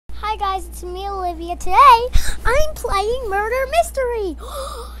guys, it's me, Olivia. Today, I'm playing Murder Mystery.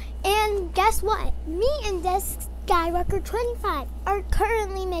 And guess what? Me and Desmond Skywalker 25 are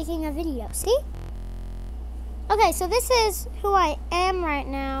currently making a video. See? Okay, so this is who I am right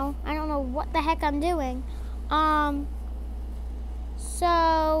now. I don't know what the heck I'm doing.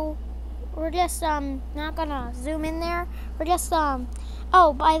 So we're just not gonna zoom in there. We're just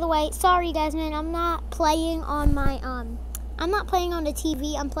oh, by the way, sorry Desmond, I'm not playing on my I'm not playing on the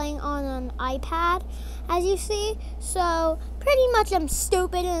TV. I'm playing on an iPad, as you see. So pretty much I'm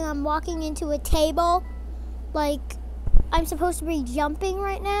stupid and I'm walking into a table like I'm supposed to be jumping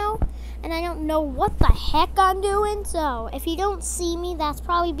right now, and I don't know what the heck I'm doing. So if you don't see me, that's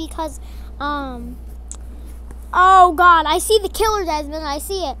probably because oh God, I see the killer, Desmond. I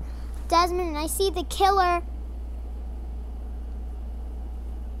see it, Desmond. I see the killer.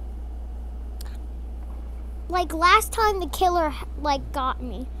 Like last time the killer like got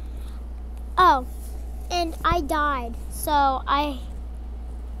me. Oh, and I died. So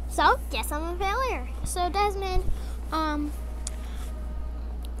guess I'm a failure. So Desmond, I'm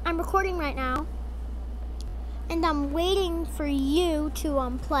recording right now, and I'm waiting for you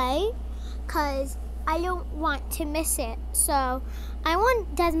to play, cause I don't want to miss it. So I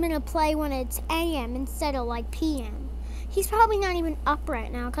want Desmond to play when it's AM instead of like PM. He's probably not even up right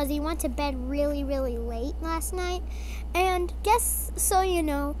now because he went to bed really, really late last night. And guess, so you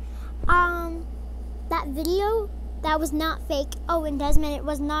know, that video, that was not fake. Oh, and Desmond, it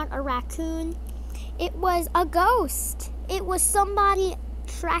was not a raccoon. It was a ghost. It was somebody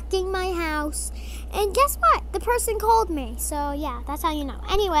tracking my house. And guess what? The person called me. So, yeah, that's how you know.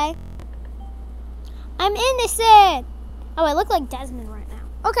 Anyway, I'm innocent. Oh, I look like Desmond right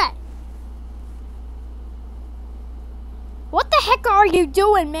now. Okay. What the heck are you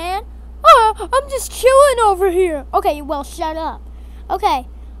doing, man? Oh, I'm just chilling over here. Okay, well, shut up. Okay,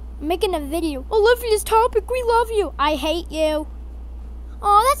 I'm making a video. Olivia's topic, we love you. I hate you.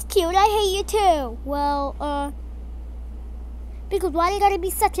 Oh, that's cute. I hate you too. Well, because why do you gotta be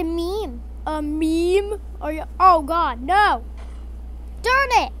such a meme? A meme? Are you? Oh God, no! Darn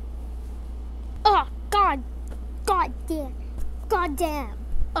it! Oh God, God damn, God damn.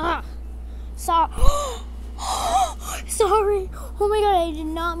 Ugh. Sorry. Sorry. Oh my God, I did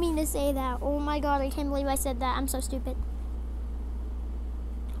not mean to say that. Oh my God, I can't believe I said that. I'm so stupid.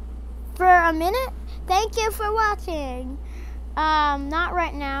 For a minute, thank you for watching. Not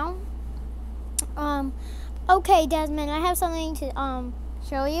right now. Okay, Desmond, I have something to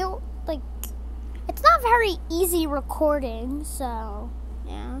show you. Like, it's not very easy recording, so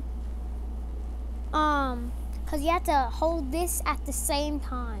yeah. Cause you have to hold this at the same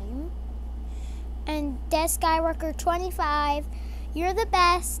time. And Des Skywalker 25, you're the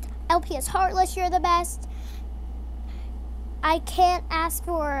best. LPS Heartless, you're the best. I can't ask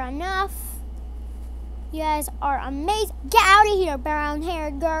for enough. You guys are amazing. Get out of here,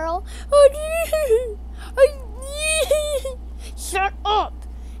 brown-haired girl. Shut up.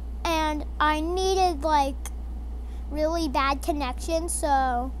 And I needed like really bad connection,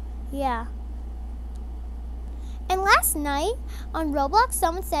 so yeah. And last night on Roblox,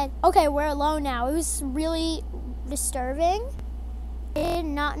 someone said, okay, we're alone now. It was really disturbing. I did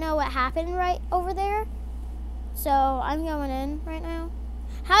not know what happened right over there. So I'm going in right now.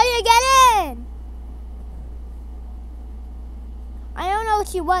 How do you get in? I don't know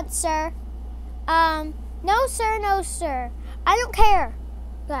what you want, sir. No, sir, no, sir. I don't care.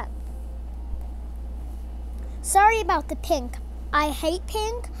 But sorry about the pink. I hate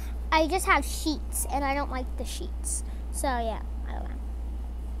pink. I just have sheets, and I don't like the sheets. So, yeah, I don't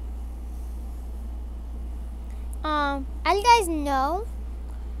know. As you guys know,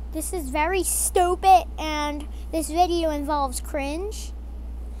 this is very stupid, and this video involves cringe.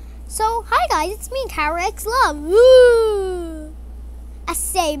 So, hi guys, it's me, Kara X Love. Woo! I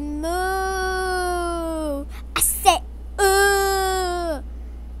say moo. I say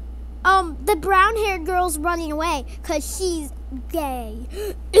the brown-haired girl's running away because she's gay.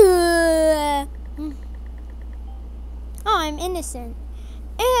 Oh, I'm innocent.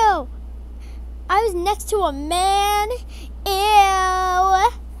 Ew. I was next to a man. Ew.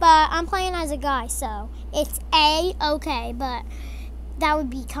 But I'm playing as a guy, so it's A-okay, but that would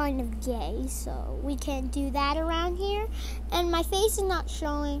be kind of gay, so we can't do that around here. And my face is not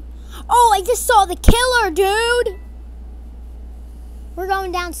showing. Oh, I just saw the killer, dude. We're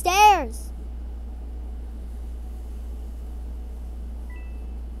going downstairs.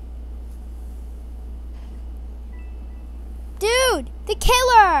 Dude, the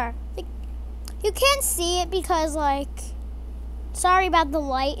killer! You can't see it because, like, sorry about the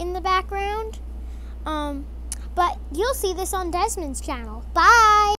light in the background. But you'll see this on Desmond's channel. Bye!